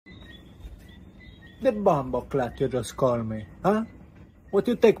The bumbo clat you just call me, huh? What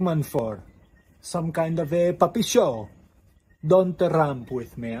you take man for? Some kind of a puppy show? Don't ramp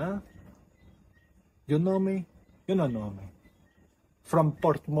with me, huh? You know me? You don't know me. From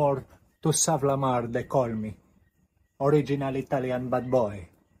Portmore to Savlamar they call me. Original Italian bad boy.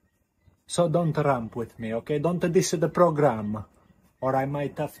 So don't ramp with me, okay? Don't diss the program. Or I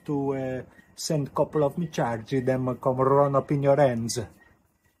might have to send couple of me charges, them come run up in your hands.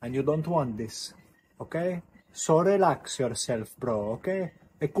 And you don't want this, okay? So relax yourself, bro, okay?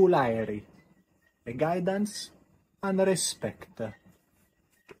 A cool airy. A guidance and respect.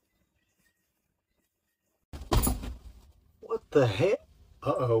 What the heck?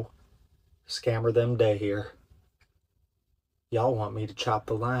 Uh-oh. Scammer them day here. Y'all want me to chop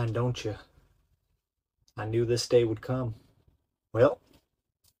the line, don't you? I knew this day would come. Well,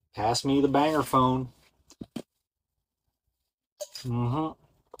 pass me the banger phone.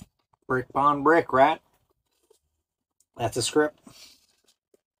 Brick on brick, right? That's a script.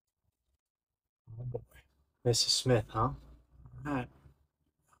 Oh boy. Mrs. Smith, huh? All right.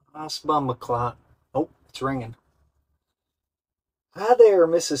 Nice bum clock. Oh, it's ringing. Hi there,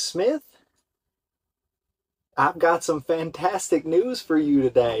 Mrs. Smith. I've got some fantastic news for you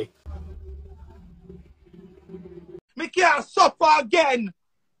today. Me can't suffer again.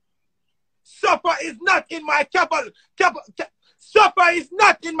 Suffer is not in my suffer is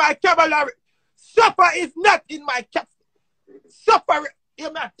not in my vocabulary. Suffer is not in my suffer.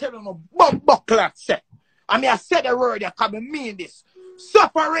 You not telling me buckler say. I mean I said the word that can mean this.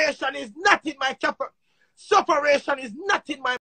 Sufferation is not in my Sufferation is not in my